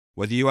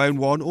Whether you own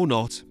one or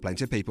not,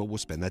 plenty of people will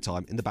spend their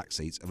time in the back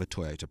seats of a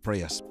Toyota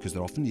Prius because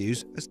they're often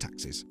used as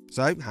taxis.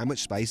 So, how much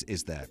space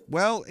is there?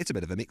 Well, it's a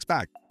bit of a mixed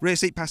bag. Rear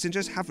seat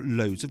passengers have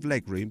loads of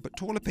legroom, but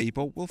taller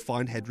people will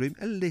find headroom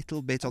a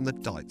little bit on the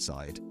tight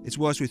side. It's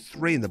worse with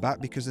 3 in the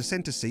back because the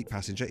centre seat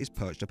passenger is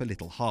perched up a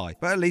little high,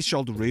 but at least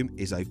shoulder room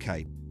is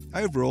okay.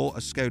 Overall, a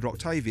Skoda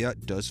Octavia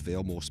does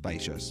feel more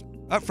spacious.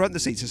 Up front, the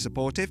seats are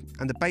supportive,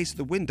 and the base of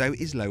the window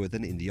is lower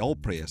than in the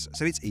old Prius,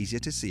 so it's easier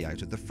to see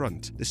out of the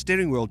front. The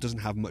steering wheel doesn't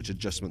have much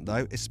adjustment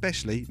though,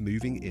 especially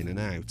moving in and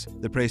out.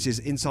 The Prius's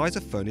insides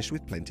are furnished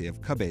with plenty of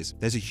cubbies.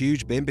 There's a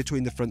huge bin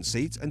between the front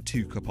seats and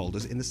 2 cup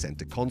holders in the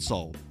centre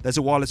console. There's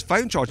a wireless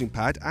phone charging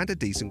pad and a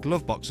decent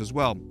glove box as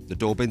well. The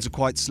door bins are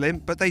quite slim,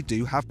 but they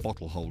do have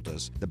bottle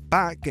holders. The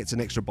back gets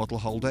an extra bottle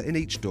holder in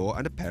each door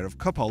and a pair of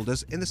cup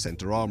holders in the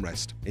centre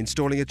armrest.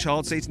 Installing a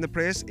child seat in the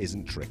Prius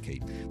isn't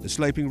tricky. The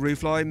sloping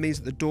roofline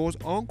means that the doors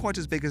aren't quite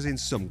as big as in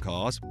some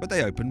cars, but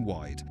they open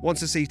wide.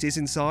 Once the seat is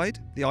inside,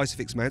 the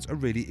ISOFIX mounts are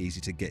really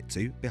easy to get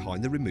to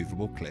behind the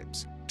removable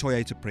clips.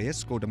 Toyota Prius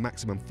scored a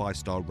maximum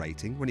 5-star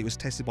rating when it was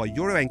tested by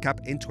Euro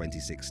NCAP in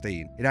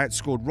 2016. It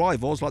outscored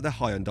rivals like the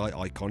Hyundai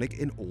Iconic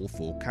in all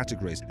 4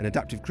 categories, and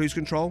adaptive cruise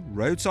control,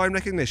 road sign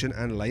recognition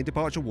and lane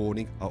departure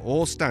warning are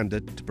all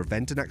standard to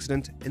prevent an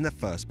accident in the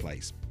first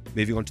place.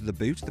 Moving on to the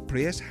boot, the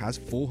Prius has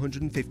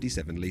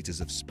 457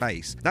 litres of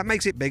space. That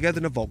makes it bigger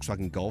than a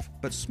Volkswagen Golf,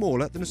 but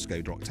smaller than a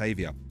Skoda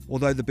Octavia.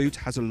 Although the boot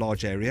has a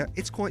large area,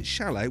 it's quite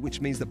shallow, which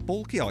means that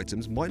bulky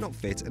items might not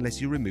fit unless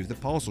you remove the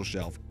parcel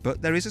shelf,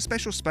 but there is a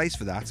special space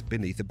for that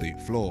beneath the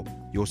boot floor.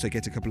 You also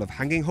get a couple of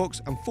hanging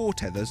hooks and 4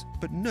 tethers,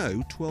 but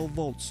no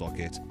 12-volt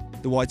socket.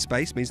 The wide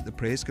space means that the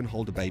Prius can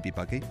hold a baby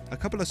buggy, a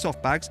couple of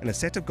soft bags and a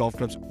set of golf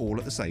clubs all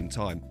at the same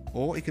time,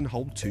 or it can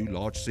hold 2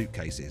 large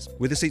suitcases.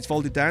 With the seats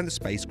folded down, the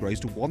space grows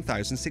to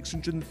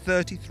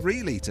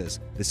 1,633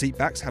 litres. The seat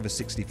backs have a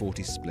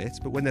 60-40 split,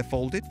 but when they're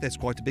folded, there's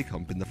quite a big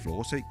hump in the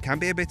floor, so it can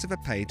be a bit of a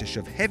pain to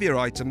shove heavier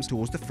items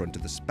towards the front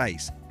of the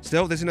space.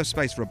 Still, there's enough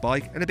space for a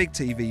bike, and a big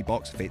TV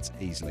box fits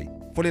easily.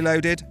 Fully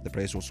loaded, the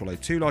Prius will swallow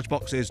 2 large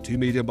boxes, 2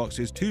 medium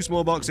boxes, 2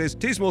 small boxes,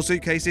 2 small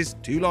suitcases,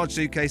 2 large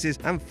suitcases,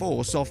 and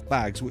 4 soft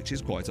bags, which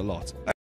is quite a lot.